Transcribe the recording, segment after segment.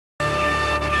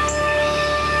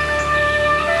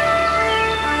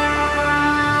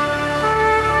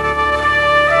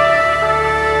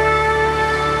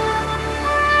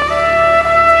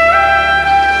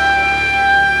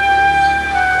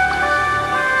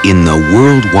In the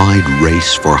worldwide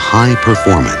race for high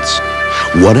performance,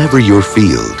 whatever your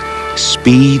field,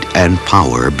 speed and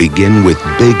power begin with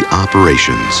big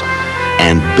operations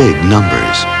and big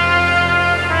numbers.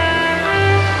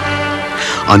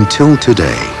 Until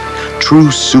today, true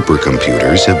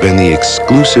supercomputers have been the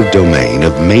exclusive domain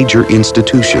of major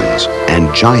institutions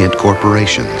and giant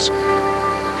corporations.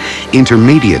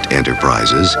 Intermediate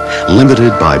enterprises,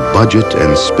 limited by budget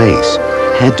and space,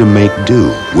 had to make do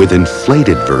with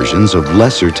inflated versions of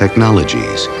lesser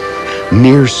technologies,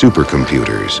 near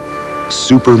supercomputers,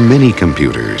 super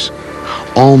mini-computers,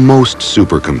 almost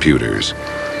supercomputers.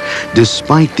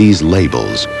 Despite these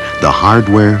labels, the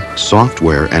hardware,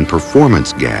 software, and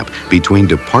performance gap between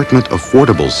department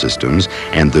affordable systems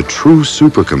and the true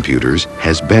supercomputers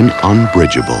has been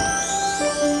unbridgeable.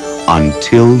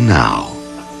 Until now.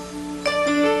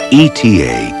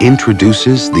 ETA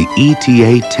introduces the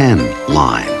ETA-10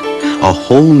 line, a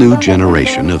whole new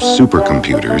generation of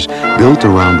supercomputers built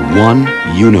around one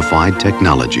unified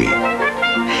technology.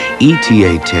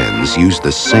 ETA-10s use the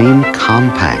same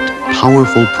compact,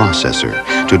 powerful processor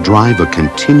to drive a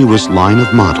continuous line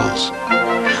of models,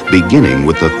 beginning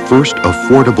with the first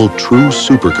affordable true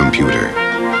supercomputer,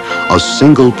 a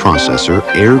single processor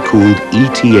air-cooled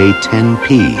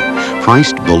ETA-10P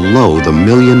priced below the $1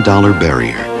 million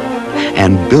barrier,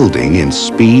 and building in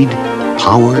speed,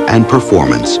 power, and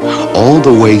performance all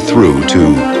the way through to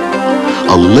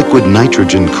a liquid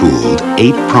nitrogen-cooled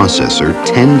 8-processor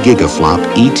 10 gigaflop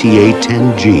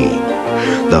ETA-10G,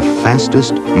 the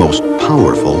fastest, most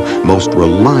powerful, most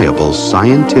reliable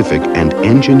scientific and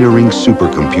engineering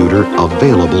supercomputer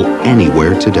available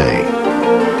anywhere today.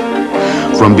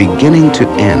 From beginning to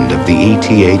end of the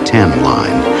ETA-10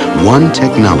 line, one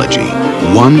technology,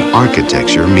 one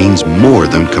architecture means more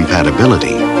than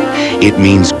compatibility. It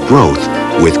means growth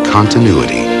with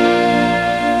continuity.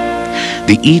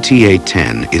 The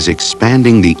ETA-10 is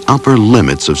expanding the upper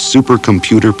limits of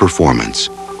supercomputer performance,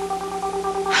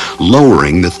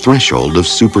 lowering the threshold of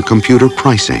supercomputer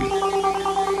pricing,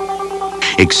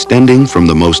 extending from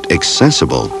the most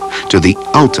accessible to the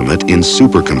ultimate in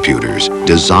supercomputers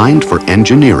designed for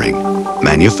engineering,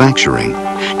 manufacturing,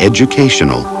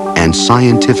 educational, and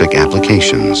scientific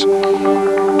applications.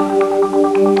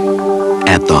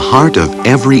 At the heart of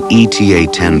every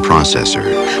ETA-10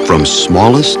 processor, from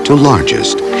smallest to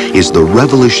largest, is the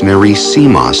revolutionary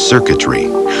CMOS circuitry,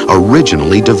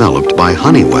 originally developed by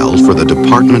Honeywell for the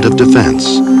Department of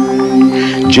Defense.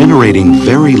 Generating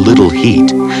very little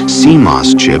heat,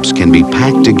 CMOS chips can be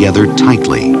packed together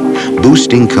tightly,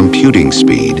 boosting computing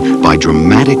speed by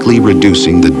dramatically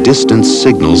reducing the distance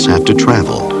signals have to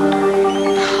travel.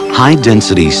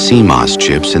 High-density CMOS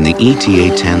chips in the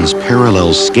ETA-10's parallel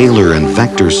scalar and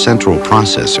vector central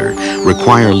processor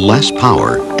require less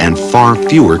power and far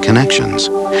fewer connections,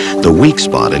 the weak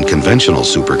spot in conventional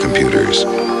supercomputers.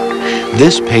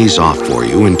 This pays off for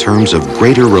you in terms of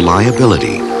greater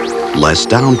reliability, less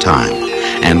downtime,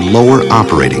 and lower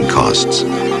operating costs.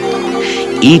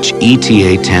 Each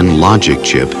ETA-10 logic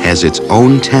chip has its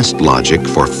own test logic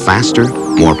for faster,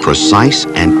 more precise,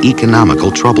 and economical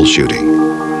troubleshooting.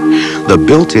 The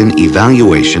built-in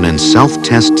evaluation and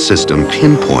self-test system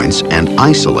pinpoints and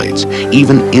isolates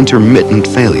even intermittent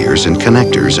failures in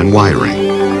connectors and wiring.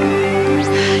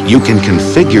 You can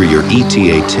configure your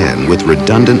ETA-10 with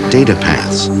redundant data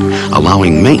paths,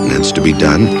 allowing maintenance to be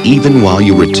done even while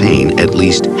you retain at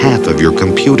least half of your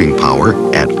computing power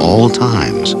at all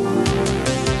times.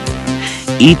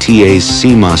 ETA's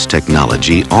CMOS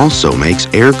technology also makes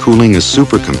air cooling a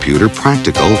supercomputer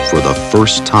practical for the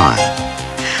first time.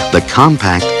 The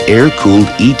compact air-cooled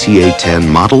ETA-10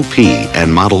 Model P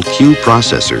and Model Q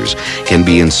processors can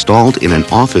be installed in an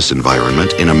office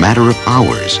environment in a matter of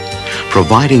hours,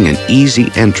 providing an easy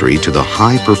entry to the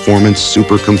high-performance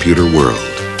supercomputer world.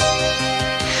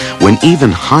 When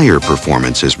even higher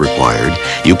performance is required,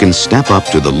 you can step up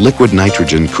to the liquid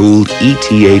nitrogen-cooled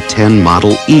ETA-10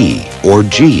 Model E or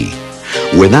G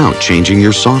without changing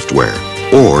your software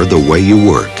or the way you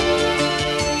work.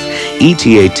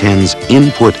 ETA-10's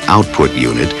input-output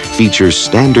unit features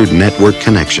standard network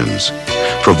connections,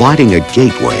 providing a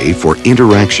gateway for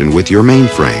interaction with your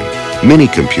mainframe,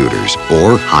 mini-computers,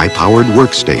 or high-powered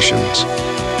workstations.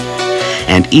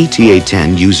 And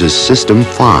ETA-10 uses System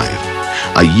 5,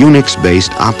 a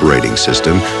Unix-based operating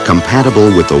system compatible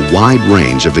with a wide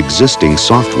range of existing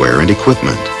software and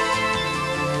equipment.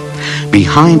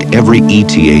 Behind every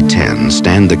ETA-10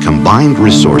 stand the combined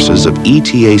resources of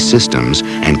ETA systems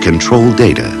and control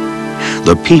data,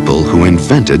 the people who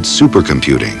invented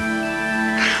supercomputing.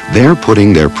 They're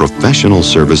putting their professional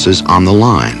services on the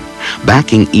line,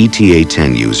 backing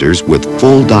ETA-10 users with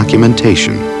full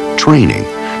documentation, training,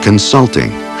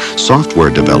 consulting, software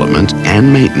development,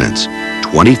 and maintenance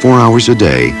 24 hours a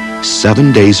day,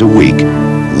 7 days a week,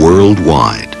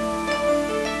 worldwide.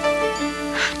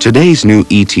 Today's new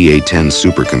ETA-10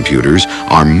 supercomputers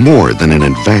are more than an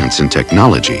advance in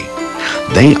technology.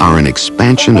 They are an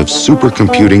expansion of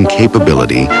supercomputing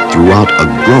capability throughout a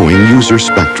growing user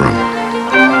spectrum.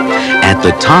 At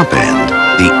the top end,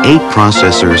 the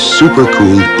 8-processor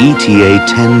supercooled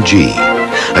ETA-10G,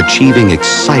 achieving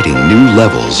exciting new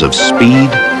levels of speed,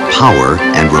 power,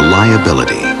 and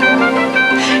reliability.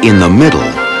 In the middle,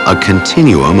 a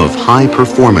continuum of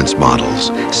high-performance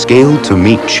models scaled to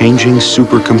meet changing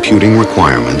supercomputing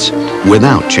requirements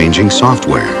without changing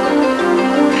software.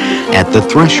 At the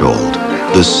threshold,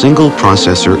 the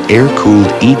single-processor air-cooled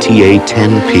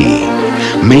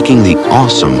ETA-10P, making the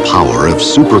awesome power of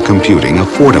supercomputing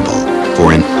affordable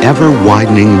for an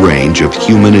ever-widening range of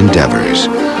human endeavors.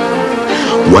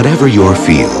 Whatever your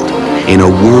field, in a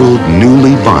world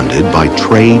newly bonded by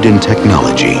trade and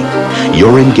technology,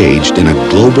 you're engaged in a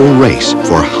global race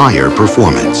for higher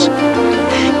performance.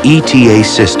 ETA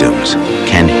Systems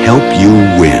can help you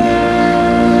win.